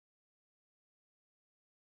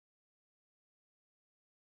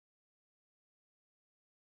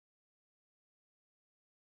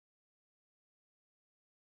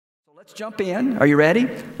Let's jump in. Are you ready?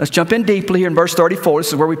 Let's jump in deeply here in verse 34. This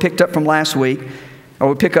is where we picked up from last week.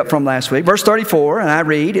 Verse 34, and I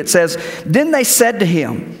read, it says, "Then they said to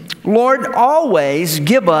him, Lord, always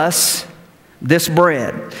give us this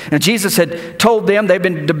bread." And Jesus had told them, they've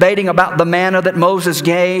been debating about the manna that Moses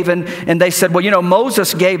gave, and they said, well, you know,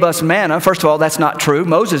 Moses gave us manna. First of all, that's not true.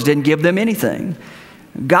 Moses didn't give them anything.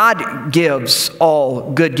 God gives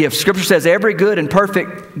all good gifts. Scripture says every good and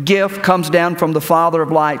perfect gift comes down from the Father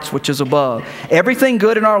of lights, which is above. Everything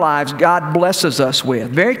good in our lives, God blesses us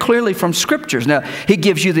with, very clearly from Scriptures. Now, He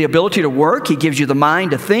gives you the ability to work. He gives you the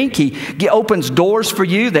mind to think. He opens doors for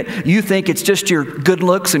you that you think it's just your good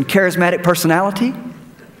looks and charismatic personality.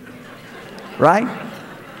 Right?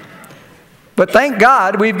 But thank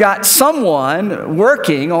God we've got someone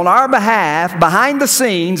working on our behalf behind the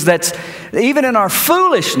scenes that's, even in our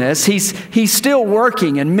foolishness, he's still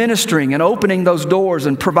working and ministering and opening those doors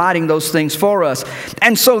and providing those things for us.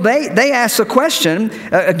 And so they ask a question,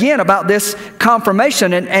 again, about this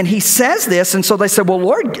confirmation. And he says this, and so they said, well,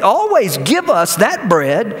 Lord, always give us that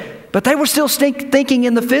bread. But they were still thinking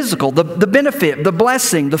in the physical, the benefit, the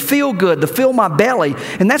blessing, the feel good, the fill my belly.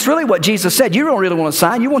 And that's really what Jesus said. You don't really want a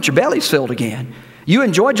sign. You want your bellies filled again. You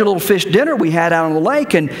enjoyed your little fish dinner we had out on the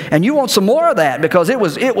lake, and you want some more of that because it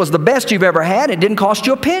was the best you've ever had. It didn't cost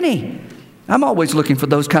you a penny. I'm always looking for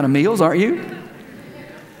those kind of meals, aren't you?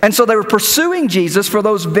 And so they were pursuing Jesus for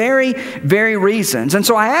those very, very reasons. And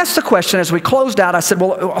so I asked the question as we closed out, I said,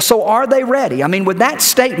 well, so are they ready? I mean, with that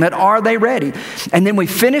statement, are they ready? And then we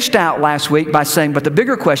finished out last week by saying, but the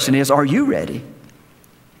bigger question is, are you ready?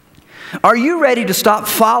 Are you ready to stop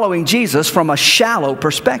following Jesus from a shallow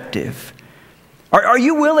perspective? Are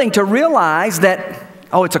you willing to realize that,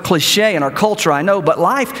 oh, it's a cliche in our culture, I know, but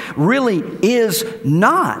life really is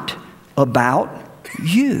not about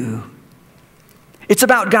you. It's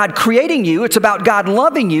about God creating you. It's about God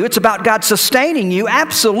loving you. It's about God sustaining you,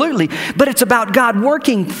 absolutely. But it's about God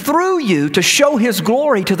working through you to show His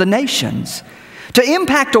glory to the nations, to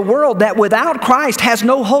impact a world that without Christ has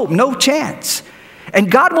no hope, no chance. And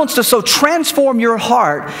God wants to so transform your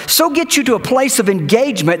heart, so get you to a place of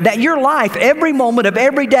engagement that your life, every moment of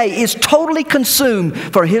every day, is totally consumed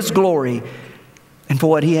for His glory and for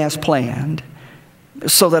what He has planned,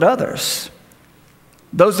 so that others,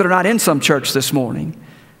 those that are not in some church this morning,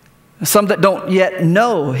 some that don't yet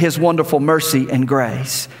know His wonderful mercy and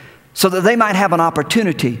grace, so that they might have an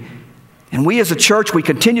opportunity. And we as a church, we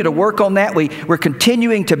continue to work on that. We're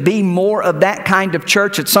continuing to be more of that kind of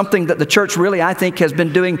church. It's something that the church really, I think, has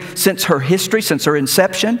been doing since her history, since her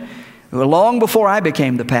inception, long before I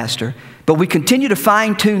became the pastor. But we continue to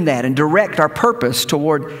fine-tune that and direct our purpose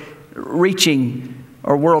toward reaching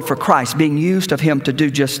our world for Christ, being used of Him to do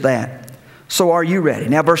just that. So are you ready?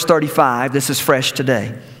 Now, verse 35, this is fresh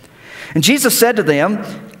today. And Jesus said to them,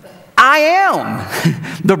 I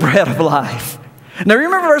am the bread of life. Now,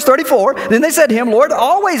 remember verse 34. Then they said to Him, Lord,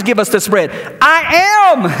 always give us this bread.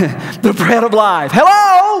 I am the bread of life.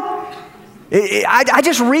 Hello? I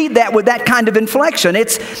just read that with that kind of inflection.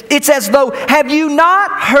 It's as though, have you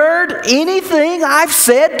not heard anything I've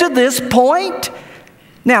said to this point?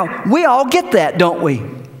 Now, we all get that, don't we?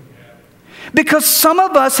 Because some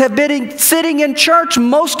of us have been sitting in church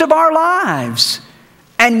most of our lives,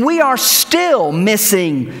 and we are still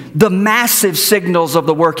missing the massive signals of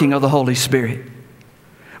the working of the Holy Spirit.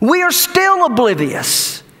 We are still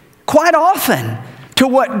oblivious, quite often, to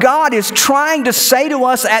what God is trying to say to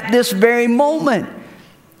us at this very moment.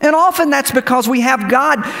 And often that's because we have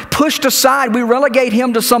God pushed aside. We relegate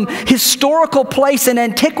Him to some historical place in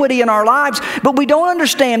antiquity in our lives, but we don't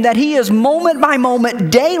understand that He is moment by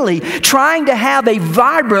moment, daily, trying to have a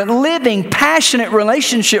vibrant, living, passionate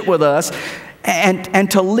relationship with us and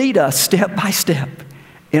to lead us step by step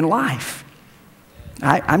in life.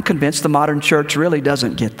 I'm convinced the modern church really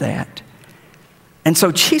doesn't get that. And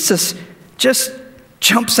so Jesus just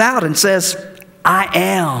jumps out and says, I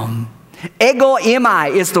am. Ego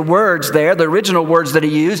eimi is the words there, the original words that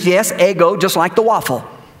He used. Yes, ego, just like the waffle.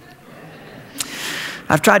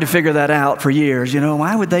 I've tried to figure that out for years. You know,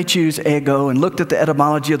 why would they choose ego, and looked at the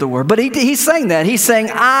etymology of the word. But he's saying that. He's saying,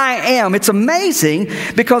 I am. It's amazing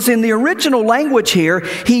because in the original language here,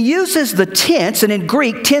 he uses the tense, and in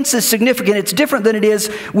Greek, tense is significant. It's different than it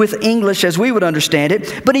is with English as we would understand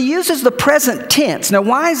it. But he uses the present tense. Now,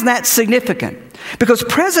 why is that significant? Because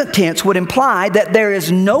present tense would imply that there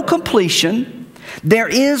is no completion, there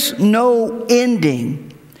is no ending.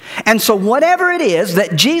 And so whatever it is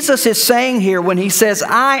that Jesus is saying here when He says,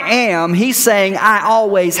 I am, He's saying, I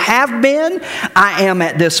always have been, I am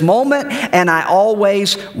at this moment, and I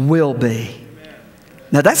always will be.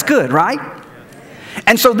 Now that's good, right?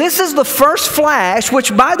 And so this is the first flash,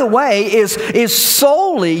 which, by the way, is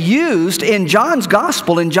solely used in John's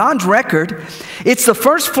gospel, in John's record. It's the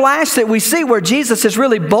first flash that we see where Jesus is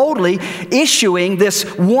really boldly issuing this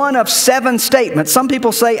one of 7 statements. Some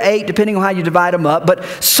people say 8, depending on how you divide them up, but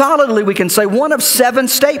solidly we can say one of 7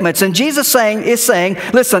 statements. And Jesus is saying,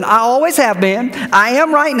 listen, I always have been, I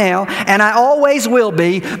am right now, and I always will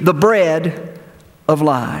be the bread of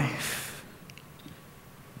life.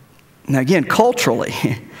 Now again, culturally,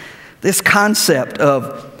 this concept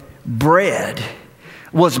of bread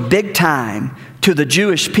was big time to the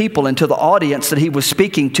Jewish people and to the audience that he was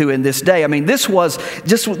speaking to in this day. I mean, this was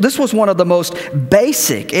one of the most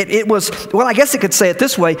basic. It was, well, I guess I could say it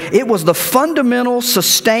this way. It was the fundamental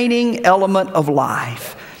sustaining element of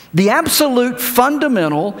life. The absolute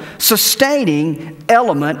fundamental sustaining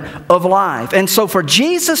element of life. And so for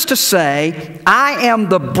Jesus to say, I am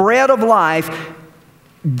the bread of life,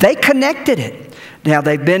 they connected it. Now,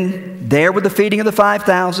 they've been there with the feeding of the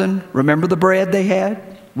 5,000. Remember the bread they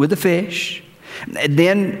had with the fish?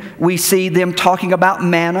 Then we see them talking about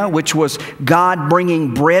manna, which was God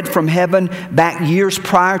bringing bread from heaven back years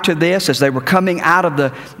prior to this as they were coming out of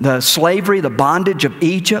the slavery, the bondage of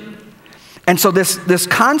Egypt. And so this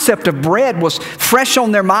concept of bread was fresh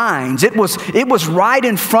on their minds. It was right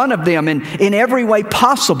in front of them in every way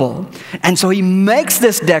possible. And so he makes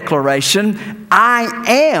this declaration, I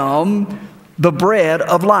am the bread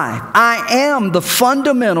of life. I am the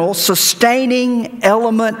fundamental sustaining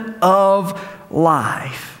element of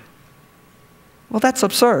life. Well, that's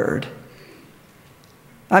absurd.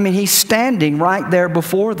 I mean, he's standing right there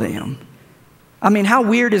before them. I mean, how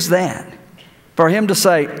weird is that? For him to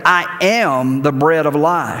say, I am the bread of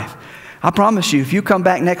life. I promise you, if you come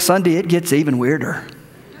back next Sunday, it gets even weirder.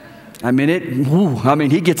 I mean,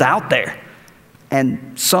 he gets out there.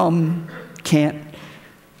 And some can't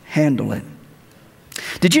handle it.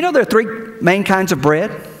 Did you know there are 3 main kinds of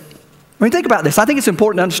bread? I mean, think about this. I think it's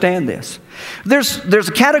important to understand this. There's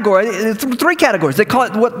a category, 3 categories. They call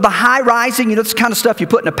it the high-rising, this kind of stuff you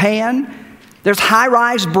put in a pan. There's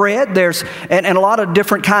high-rise bread, and a lot of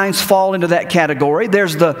different kinds fall into that category.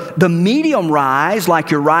 There's the medium-rise,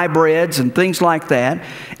 like your rye breads and things like that.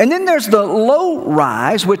 And then there's the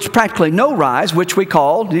low-rise, which practically no-rise, which we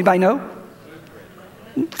call, anybody know?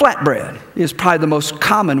 Flatbread is probably the most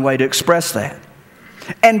common way to express that.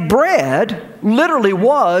 And bread literally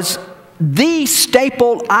was the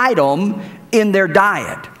staple item in their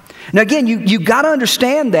diet. Now again, you got to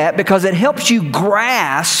understand that because it helps you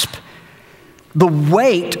grasp the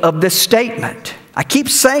weight of this statement. I keep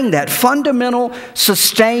saying that. Fundamental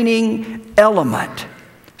sustaining element.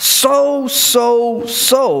 So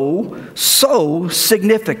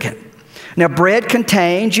significant. Now, bread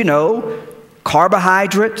contains,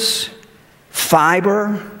 carbohydrates,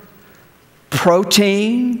 fiber,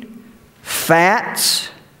 protein, fats,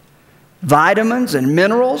 vitamins, and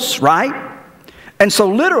minerals, right? And so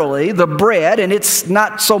literally the bread, and it's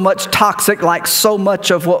not so much toxic like so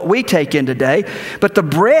much of what we take in today, but the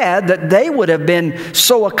bread that they would have been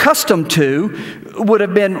so accustomed to would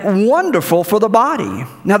have been wonderful for the body.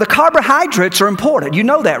 Now the carbohydrates are important. You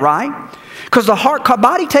know that, right? Because the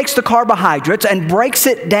body takes the carbohydrates and breaks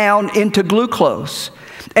it down into glucose.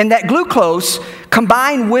 And that glucose,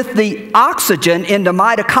 combined with the oxygen in the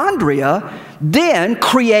mitochondria, then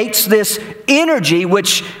creates this energy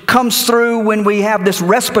which comes through when we have this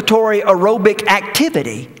respiratory aerobic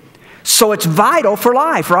activity. So it's vital for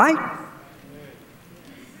life, right?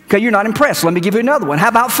 Okay, you're not impressed. Let me give you another one. How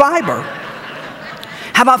about fiber?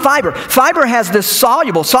 How about fiber? Fiber has this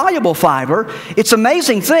soluble fiber. It's an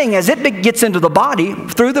amazing thing. As it gets into the body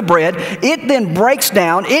through the bread, it then breaks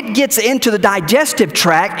down. It gets into the digestive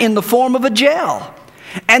tract in the form of a gel.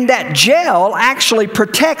 And that gel actually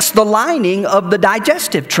protects the lining of the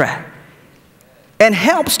digestive tract and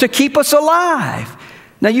helps to keep us alive.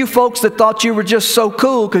 Now, you folks that thought you were just so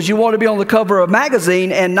cool because you want to be on the cover of a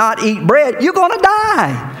magazine and not eat bread, you're going to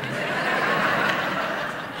die.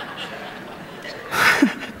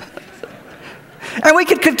 And we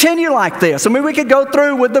could continue like this. I mean, we could go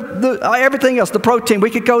through with everything else, the protein.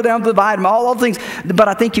 We could go down to the vitamin, all those things. But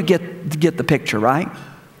I think you get the picture, right?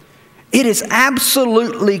 It is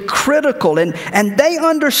absolutely critical, and they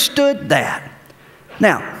understood that.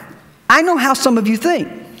 Now, I know how some of you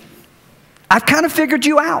think. I've kind of figured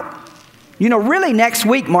you out. Really next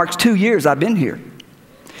week marks 2 years I've been here.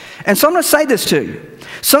 And so I'm going to say this to you.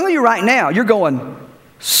 Some of you right now, you're going,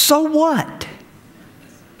 so what?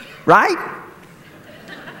 Right?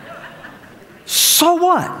 So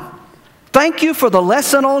what? Thank you for the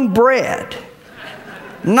lesson on bread.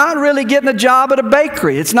 Not really getting a job at a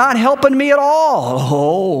bakery. It's not helping me at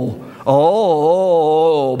all.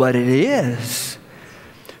 Oh, but it is.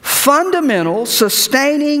 Fundamental,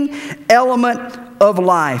 sustaining element of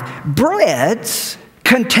life. Breads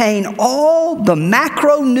contain all the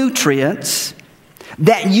macronutrients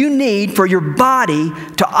that you need for your body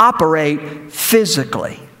to operate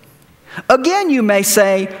physically. Again, you may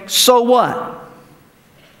say, so what?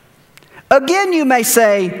 Again, you may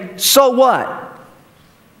say, so what?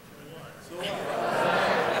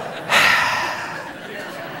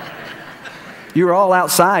 You were all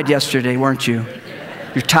outside yesterday, weren't you?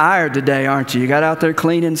 You're tired today, aren't you? You got out there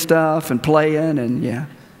cleaning stuff and playing and yeah.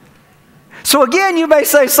 So again, you may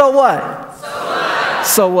say, so what? So what?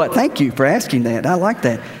 So what? Thank you for asking that. I like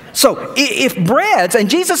that. So if breads, and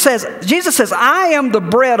Jesus says, I am the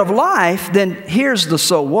bread of life, then here's the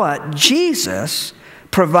so what. Jesus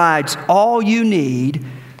provides all you need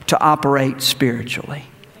to operate spiritually.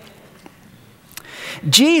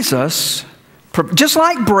 Jesus, just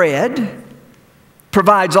like bread,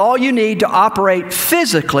 provides all you need to operate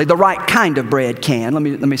physically. The right kind of bread can, let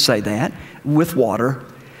me say that, with water.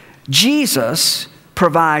 Jesus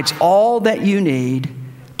provides all that you need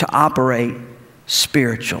to operate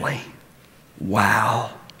spiritually.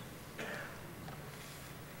 Wow.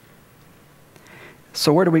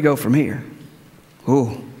 So where do we go from here?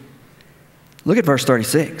 Ooh. Look at verse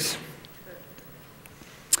 36.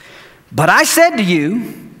 But I said to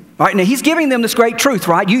you, all right, now he's giving them this great truth,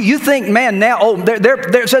 right? You think, man, now,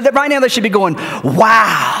 so right now they should be going,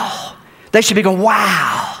 wow. They should be going,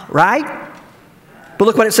 wow, right? But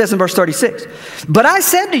look what it says in verse 36. But I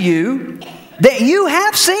said to you that you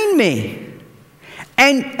have seen me,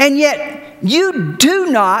 and yet you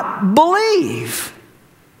do not believe.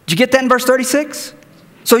 Did you get that in verse 36?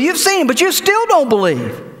 So you've seen him, but you still don't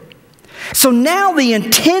believe. So now the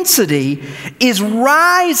intensity is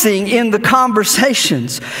rising in the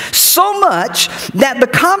conversations so much that the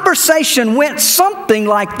conversation went something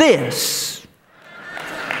like this.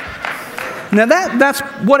 Now that's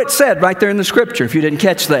what it said right there in the scripture, if you didn't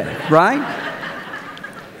catch that, right?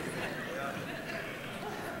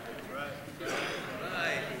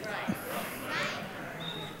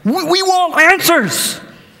 We want answers.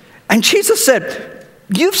 And Jesus said,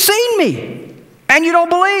 you've seen me and you don't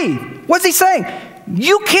believe. What's he saying?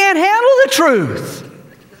 You can't handle the truth.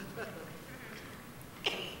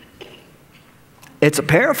 It's a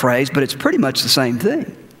paraphrase, but it's pretty much the same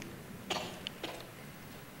thing.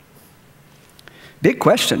 Big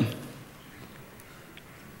question.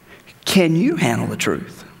 Can you handle the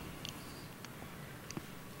truth?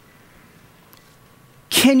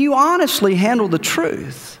 Can you honestly handle the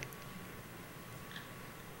truth?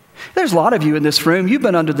 There's a lot of you in this room, you've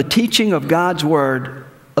been under the teaching of God's Word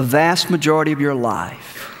a vast majority of your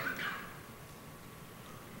life.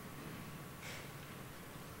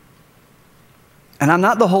 And I'm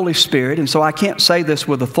not the Holy Spirit, and so I can't say this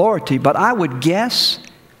with authority, but I would guess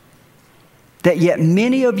that yet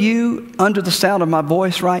many of you under the sound of my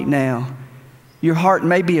voice right now, your heart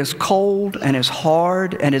may be as cold and as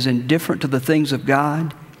hard and as indifferent to the things of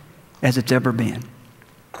God as it's ever been.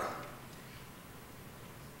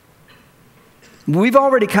 We've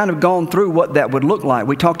already kind of gone through what that would look like.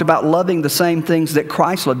 We talked about loving the same things that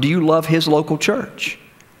Christ loved. Do you love His local church?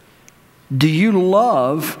 Do you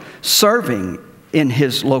love serving in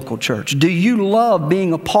His local church? Do you love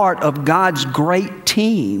being a part of God's great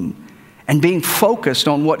team and being focused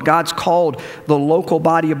on what God's called the local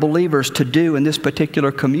body of believers to do in this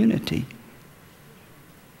particular community?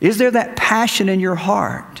 Is there that passion in your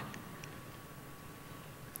heart?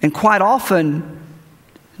 And quite often,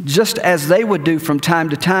 just as they would do from time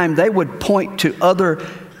to time, they would point to other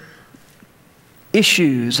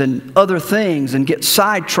issues and other things and get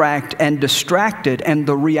sidetracked and distracted. And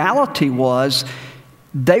the reality was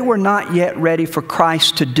they were not yet ready for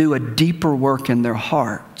Christ to do a deeper work in their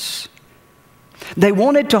hearts. They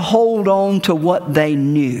wanted to hold on to what they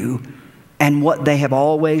knew and what they have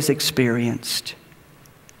always experienced.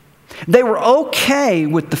 They were okay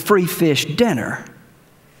with the free fish dinner.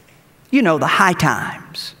 You know, the high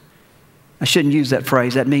times. I shouldn't use that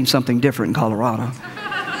phrase. That means something different in Colorado.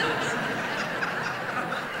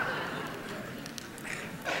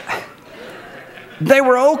 They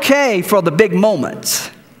were okay for the big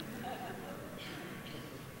moments.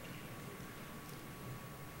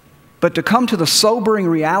 But to come to the sobering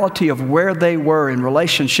reality of where they were in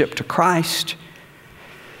relationship to Christ,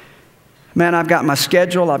 man, I've got my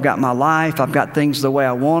schedule, I've got my life, I've got things the way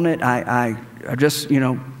I want it. I just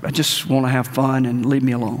want to have fun and leave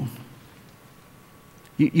me alone.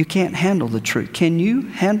 You can't handle the truth. Can you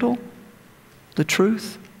handle the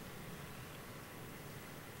truth?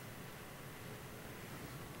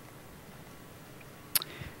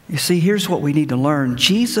 You see, here's what we need to learn.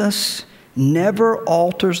 Jesus never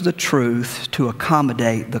alters the truth to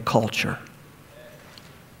accommodate the culture.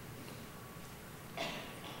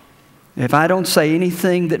 If I don't say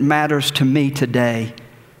anything that matters to me today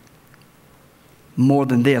more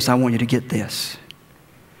than this, I want you to get this.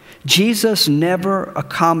 Jesus never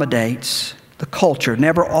accommodates the culture,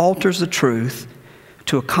 never alters the truth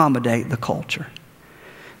to accommodate the culture.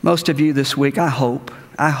 Most of you this week, I hope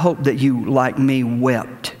that you, like me,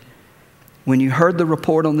 wept when you heard the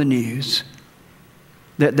report on the news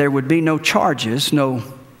that there would be no charges, no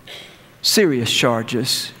serious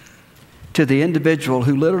charges, to the individual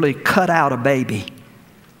who literally cut out a baby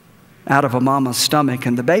out of a mama's stomach,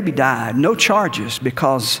 and the baby died. No charges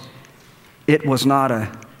because it was not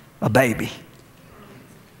a baby.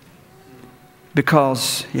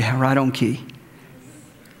 Because, yeah, right on key.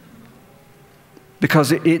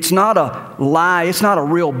 Because it's not a lie, it's not a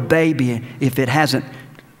real baby if it hasn't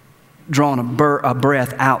drawn a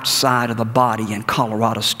breath outside of the body in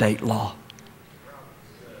Colorado state law.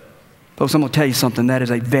 Folks, I'm going to tell you something. That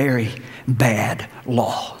is a very bad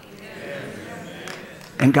law.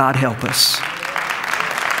 And God help us.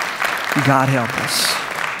 God help us.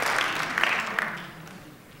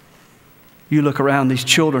 You look around these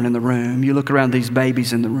children in the room. You look around these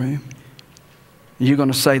babies in the room. You're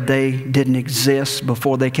going to say they didn't exist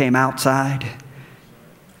before they came outside?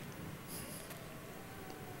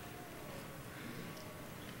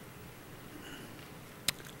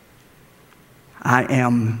 I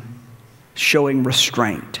am showing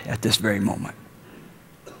restraint at this very moment.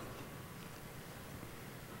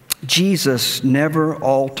 Jesus never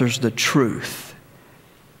alters the truth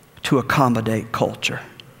to accommodate culture.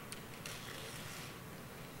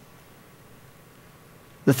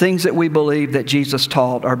 The things that we believe that Jesus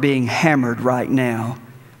taught are being hammered right now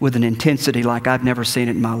with an intensity like I've never seen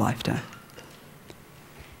it in my lifetime.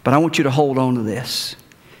 But I want you to hold on to this.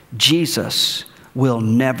 Jesus will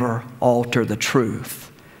never alter the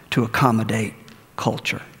truth to accommodate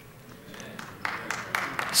culture.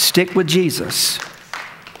 Stick with Jesus.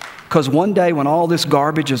 Because one day when all this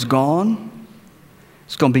garbage is gone,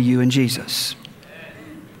 it's going to be you and Jesus.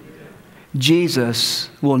 Jesus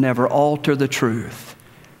will never alter the truth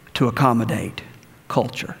to accommodate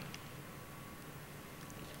culture.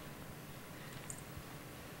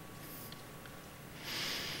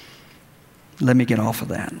 Let me get off of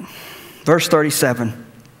that. Verse 37,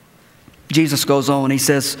 Jesus goes on, he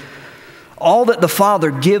says, all that the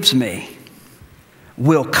Father gives me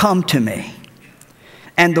will come to me,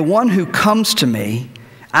 and the one who comes to me,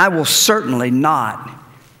 I will certainly not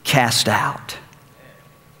cast out.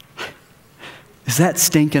 Is that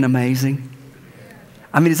stinking amazing?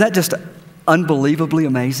 I mean, is that just unbelievably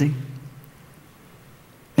amazing?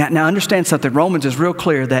 Now understand something. Romans is real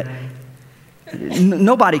clear that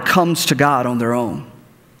nobody comes to God on their own.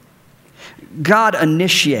 God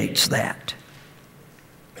initiates that.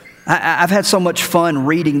 I've had so much fun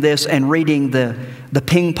reading this and reading the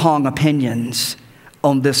ping pong opinions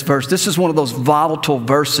on this verse. This is one of those volatile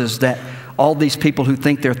verses that all these people who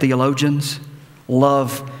think they're theologians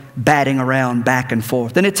love batting around back and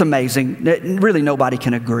forth. And it's amazing. Really nobody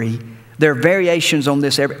can agree. There are variations on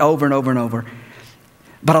this over and over and over.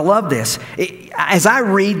 But I love this. As I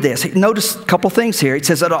read this, notice a couple things here. It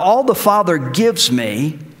says that all the Father gives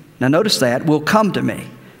me, now notice that, will come to me.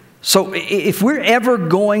 So if we're ever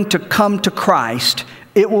going to come to Christ,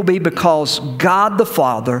 it will be because God the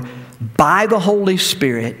Father, by the Holy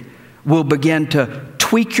Spirit, will begin to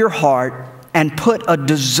tweak your heart and put a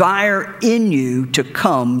desire in you to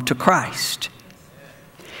come to Christ.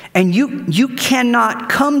 And you cannot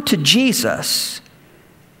come to Jesus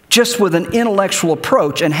just with an intellectual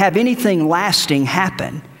approach and have anything lasting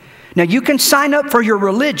happen. Now, you can sign up for your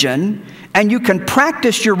religion and you can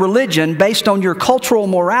practice your religion based on your cultural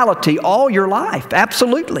morality all your life.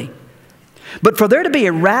 Absolutely. But for there to be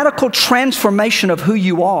a radical transformation of who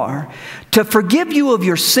you are, to forgive you of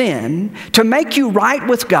your sin, to make you right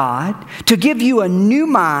with God, to give you a new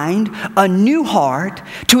mind, a new heart,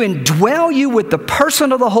 to indwell you with the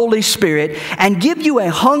person of the Holy Spirit, and give you a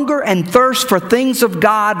hunger and thirst for things of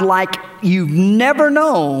God like you've never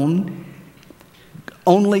known,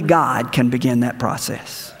 only God can begin that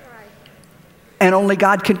process. And only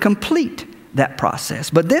God can complete that process.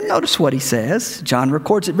 But then notice what he says. John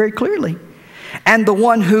records it very clearly. And the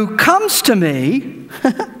one who comes to me,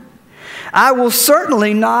 I will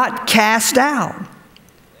certainly not cast out.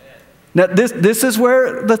 Now, this is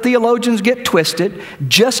where the theologians get twisted.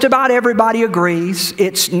 Just about everybody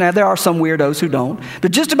agrees. Now, there are some weirdos who don't.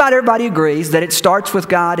 But just about everybody agrees that it starts with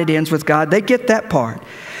God, it ends with God. They get that part.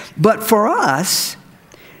 But for us,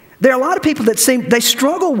 There are a lot of people that they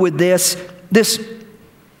struggle with this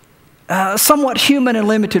somewhat human and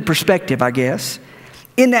limited perspective, I guess,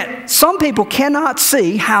 in that some people cannot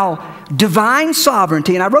see how divine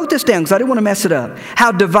sovereignty, and I wrote this down because I didn't want to mess it up,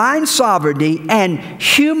 how divine sovereignty and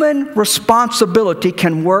human responsibility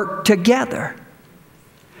can work together.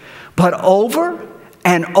 But over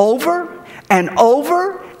and over and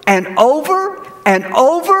over and over and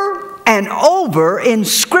over and over in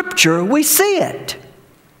Scripture, we see it.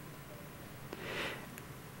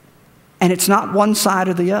 And it's not one side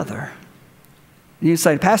or the other. You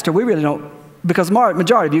say, Pastor, we really don't, because the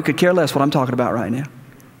majority of you could care less what I'm talking about right now.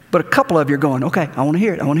 But a couple of you are going, okay, I want to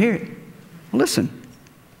hear it, I want to hear it. Well, listen,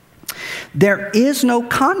 there is no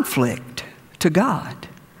conflict to God.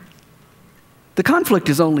 The conflict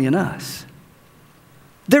is only in us.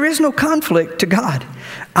 There is no conflict to God.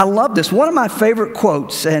 I love this. One of my favorite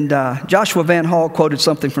quotes, and Joshua Van Hall quoted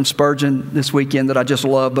something from Spurgeon this weekend that I just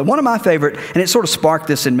love, but one of my favorite, and it sort of sparked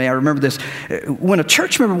this in me, I remember this, when a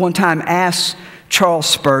church member one time asked Charles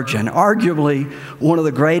Spurgeon, arguably one of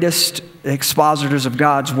the greatest expositors of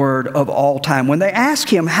God's Word of all time, when they asked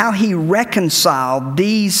him how he reconciled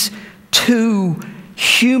these two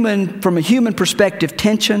from a human perspective,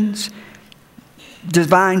 tensions,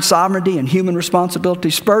 divine sovereignty and human responsibility,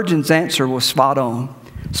 Spurgeon's answer was spot on.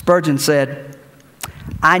 Spurgeon said,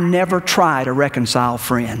 I never try to reconcile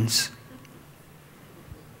friends.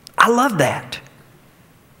 I love that.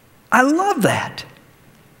 I love that.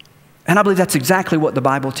 And I believe that's exactly what the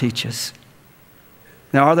Bible teaches.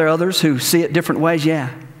 Now, are there others who see it different ways?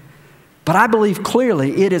 Yeah. But I believe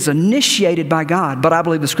clearly it is initiated by God. But I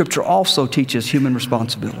believe the Scripture also teaches human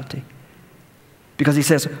responsibility. Because he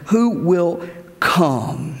says, who will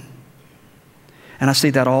come? And I see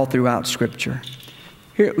that all throughout Scripture.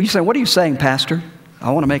 Here, you say, what are you saying, Pastor?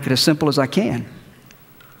 I want to make it as simple as I can.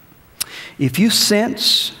 If you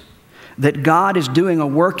sense that God is doing a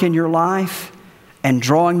work in your life and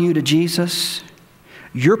drawing you to Jesus,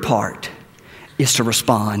 your part is to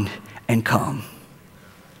respond and come.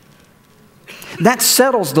 That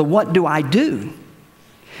settles the what do I do.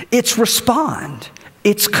 It's respond.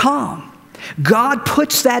 It's come. God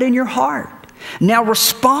puts that in your heart. Now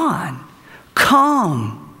respond.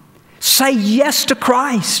 Come. Say yes to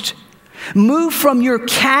Christ. Move from your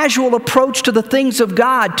casual approach to the things of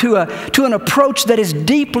God to an approach that is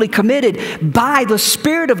deeply committed by the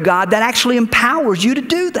Spirit of God that actually empowers you to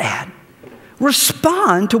do that.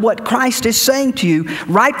 Respond to what Christ is saying to you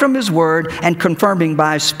right from His Word and confirming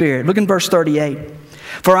by His Spirit. Look in verse 38.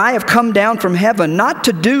 For I have come down from heaven not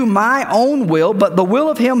to do my own will, but the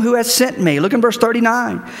will of Him who has sent me. Look in verse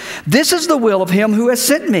 39. This is the will of Him who has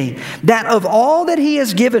sent me, that of all that He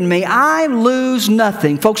has given me, I lose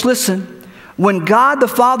nothing. Folks, listen. When God the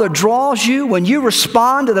Father draws you, when you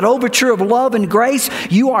respond to that overture of love and grace,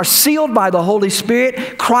 you are sealed by the Holy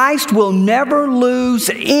Spirit. Christ will never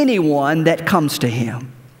lose anyone that comes to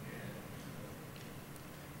Him.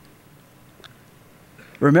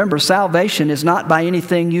 Remember, salvation is not by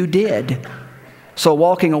anything you did. So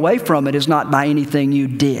walking away from it is not by anything you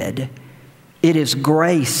did. It is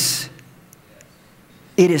grace.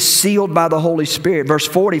 It is sealed by the Holy Spirit. Verse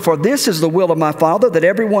 40, for this is the will of my Father, that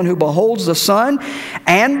everyone who beholds the Son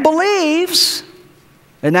and believes,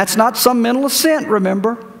 and that's not some mental assent,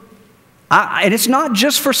 remember. And it's not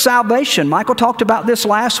just for salvation. Michael talked about this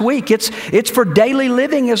last week. It's for daily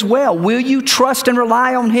living as well. Will you trust and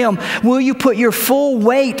rely on Him? Will you put your full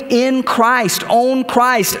weight in Christ, on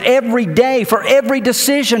Christ, every day, for every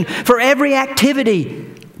decision, for every activity,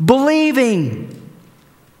 believing?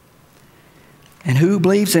 And who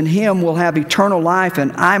believes in Him will have eternal life,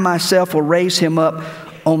 and I myself will raise him up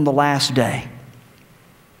on the last day.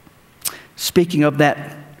 Speaking of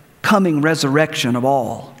that coming resurrection of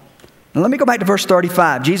all. Now let me go back to verse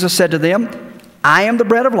 35. Jesus said to them, I am the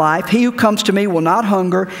bread of life. He who comes to me will not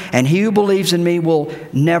hunger, and he who believes in me will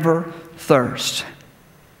never thirst.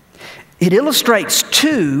 It illustrates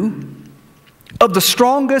two of the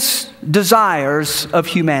strongest desires of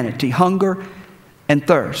humanity, hunger and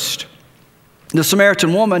thirst. The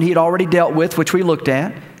Samaritan woman he'd already dealt with, which we looked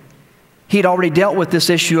at. He'd already dealt with this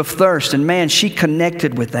issue of thirst, and man, she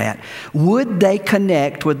connected with that. Would they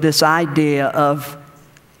connect with this idea of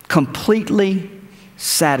completely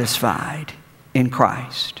satisfied in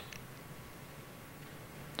Christ?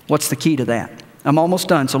 What's the key to that? I'm almost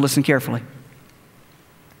done, so listen carefully.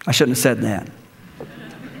 I shouldn't have said that.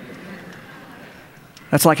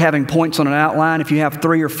 That's like having points on an outline. If you have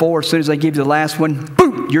 3 or 4, as soon as they give you the last one,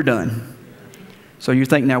 boom, you're done. So you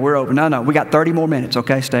think, now we're over. No, we got 30 more minutes,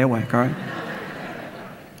 okay? Stay awake, all right?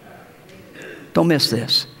 Don't miss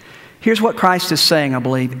this. Here's what Christ is saying, I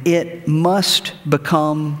believe. It must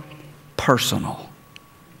become personal.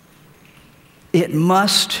 It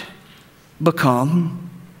must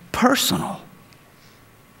become personal.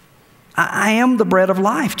 I am the bread of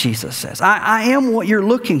life, Jesus says. I am what you're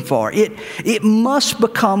looking for. It must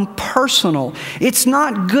become personal. It's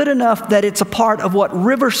not good enough that it's a part of what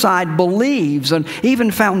Riverside believes and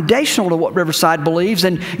even foundational to what Riverside believes,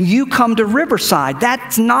 and you come to Riverside.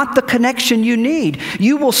 That's not the connection you need.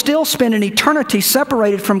 You will still spend an eternity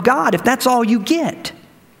separated from God if that's all you get.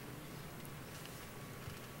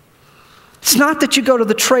 It's not that you go to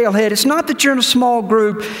the trailhead. It's not that you're in a small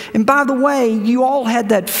group. And by the way, you all had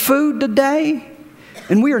that food today.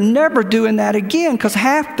 And we are never doing that again because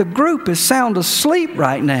half the group is sound asleep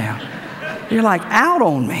right now. You're like out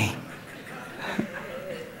on me.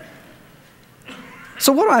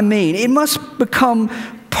 So what do I mean? It must become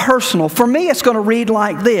personal. For me, it's going to read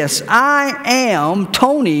like this. I am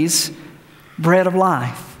Tony's bread of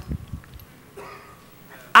life.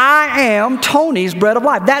 I am Tony's bread of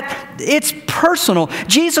life. It's personal.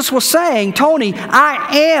 Jesus was saying, Tony,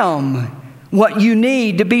 I am what you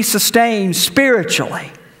need to be sustained spiritually.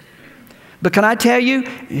 But can I tell you,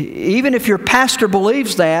 even if your pastor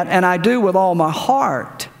believes that, and I do with all my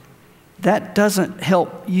heart, that doesn't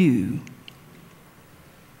help you.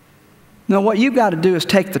 No, what you've got to do is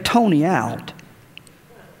take the Tony out.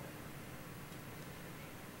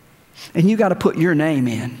 And you've got to put your name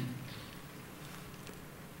in.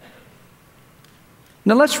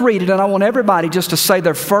 Now let's read it, and I want everybody just to say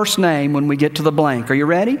their first name when we get to the blank. Are you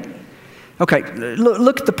ready? Okay,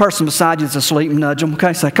 look at the person beside you that's asleep and nudge them.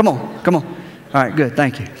 Okay, say, come on, come on. All right, good,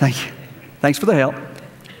 thank you, thank you. Thanks for the help.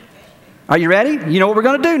 Are you ready? You know what we're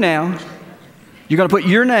going to do now. You're going to put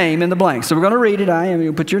your name in the blank. So we're going to read it.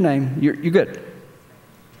 You'll put your name. You're good.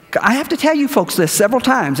 I have to tell you folks this several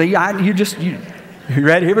times. You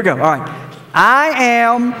ready? Here we go. All right. I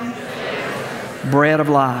am bread of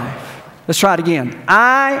life. Let's try it again.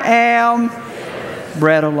 I am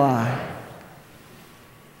bread of life.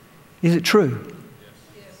 Is it true?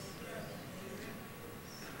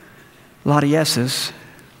 A lot of yeses.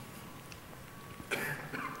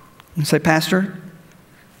 You say, Pastor,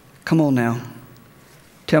 come on now.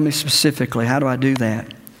 Tell me specifically, how do I do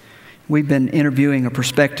that? We've been interviewing a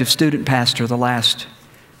prospective student pastor the last,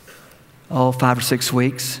 5 or 6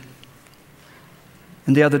 weeks.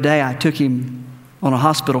 And the other day I took him on a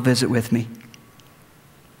hospital visit with me.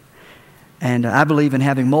 And I believe in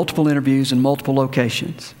having multiple interviews in multiple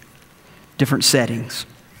locations, different settings.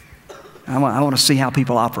 I want to see how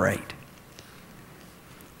people operate.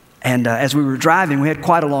 And as we were driving, we had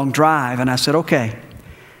quite a long drive, and I said, okay,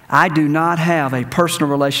 I do not have a personal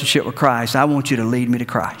relationship with Christ. I want you to lead me to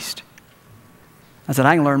Christ. I said,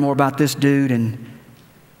 I can learn more about this dude in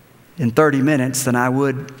 30 minutes than I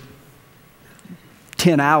would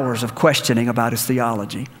 10 hours of questioning about his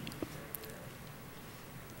theology.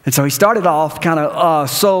 And so he started off kind of,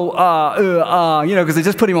 because they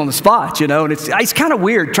just put him on the spot, and it's kind of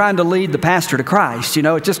weird trying to lead the pastor to Christ,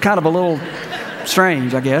 it's just kind of a little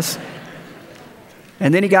strange, I guess.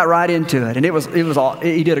 And then he got right into it, and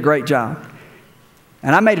he did a great job.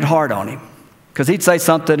 And I made it hard on him, because he'd say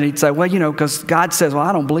something, and he'd say, well, because God says, well,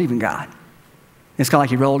 I don't believe in God. It's kind of like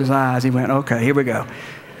he rolled his eyes. He went, okay, here we go.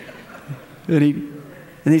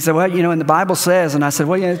 And he said, well, and the Bible says, and I said,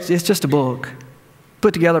 well, yeah, it's just a book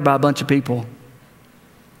put together by a bunch of people.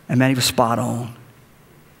 And man, he was spot on.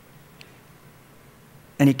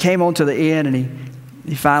 And he came on to the end, and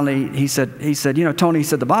he finally, he said, Tony, he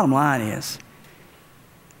said, the bottom line is,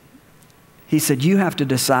 he said, you have to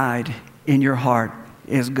decide in your heart,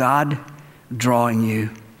 is God drawing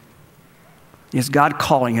you? Is God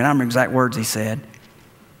calling you? And I remember exact words he said.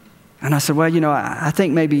 And I said, well, I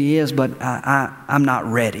think maybe he is, but I'm not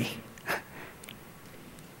ready.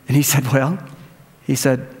 And he said,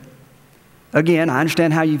 again, I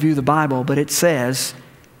understand how you view the Bible, but it says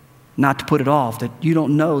not to put it off, that you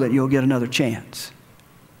don't know that you'll get another chance.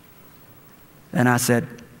 And I said,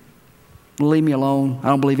 leave me alone. I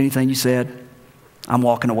don't believe anything you said. I'm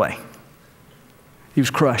walking away. He was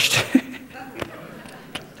crushed.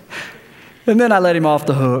 And then I let him off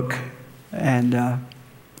the hook.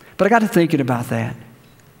 But I got to thinking about that.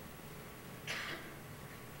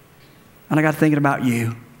 And I got to thinking about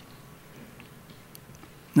you.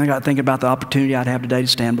 And I got to thinking about the opportunity I'd have today to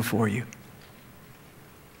stand before you.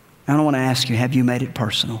 And I want to ask you, have you made it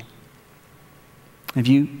personal? Have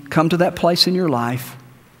you come to that place in your life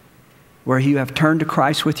where you have turned to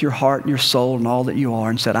Christ with your heart and your soul and all that you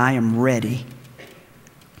are and said, I am ready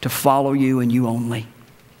to follow you and you only.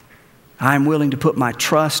 I am willing to put my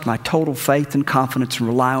trust, my total faith and confidence and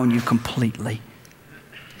rely on you completely.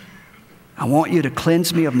 I want you to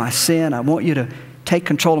cleanse me of my sin. I want you to take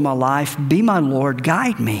control of my life. Be my Lord.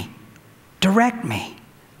 Guide me. Direct me.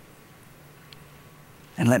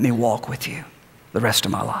 And let me walk with you the rest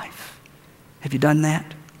of my life. Have you done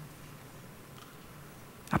that?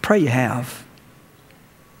 I pray you have.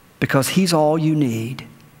 Because He's all you need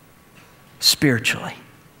spiritually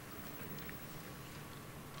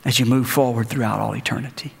as you move forward throughout all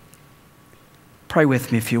eternity. Pray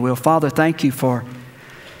with me if you will. Father, thank you for,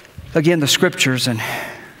 again, the Scriptures. And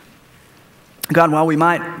God, while we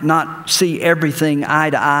might not see everything eye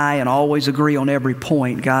to eye and always agree on every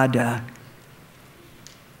point, God,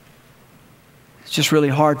 it's just really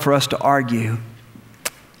hard for us to argue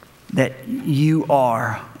that you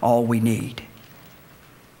are all we need.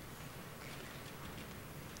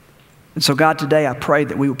 And so, God, today I pray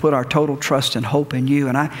that we will put our total trust and hope in you.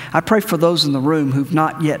 And I pray for those in the room who've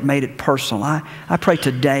not yet made it personal. I pray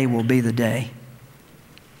today will be the day.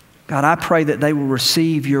 God, I pray that they will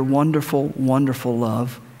receive your wonderful, wonderful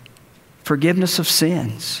love, forgiveness of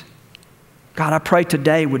sins. God, I pray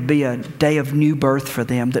today would be a day of new birth for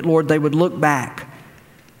them, that, Lord, they would look back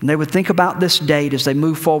and they would think about this date as they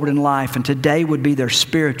move forward in life, and today would be their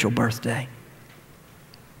spiritual birthday.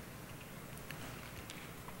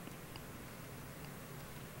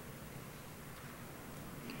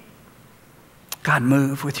 God,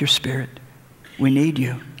 move with your Spirit. We need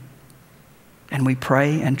you. And we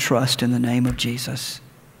pray and trust in the name of Jesus.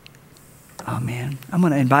 Amen. I'm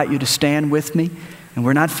going to invite you to stand with me. And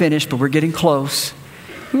we're not finished, but we're getting close.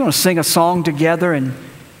 We're going to sing a song together. And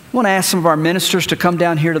I want to ask some of our ministers to come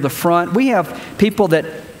down here to the front. We have people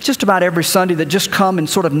that just about every Sunday that just come and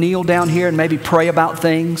sort of kneel down here and maybe pray about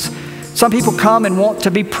things. Some people come and want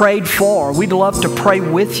to be prayed for. We'd love to pray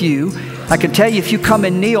with you. I can tell you, if you come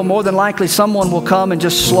and kneel, more than likely someone will come and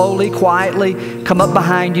just slowly, quietly come up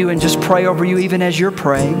behind you and just pray over you even as you're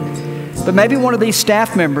praying. But maybe one of these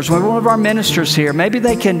staff members, maybe one of our ministers here, maybe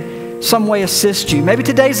they can some way assist you. Maybe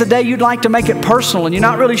today's the day you'd like to make it personal and you're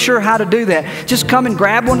not really sure how to do that. Just come and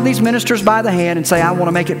grab one of these ministers by the hand and say, I want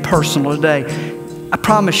to make it personal today. I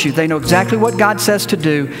promise you, they know exactly what God says to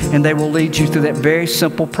do, and they will lead you through that very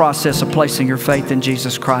simple process of placing your faith in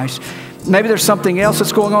Jesus Christ. Maybe there's something else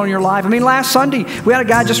that's going on in your life. I mean, last Sunday, we had a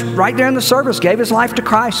guy just right there in the service, gave his life to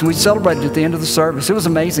Christ, and we celebrated at the end of the service. It was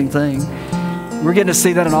an amazing thing. We're getting to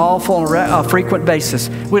see that on an awful and frequent basis.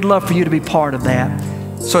 We'd love for you to be part of that.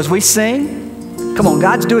 So as we sing, come on,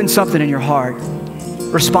 God's doing something in your heart.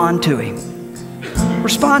 Respond to Him.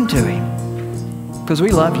 Respond to Him. Because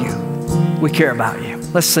we love you. We care about you.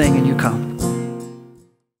 Let's sing and you come.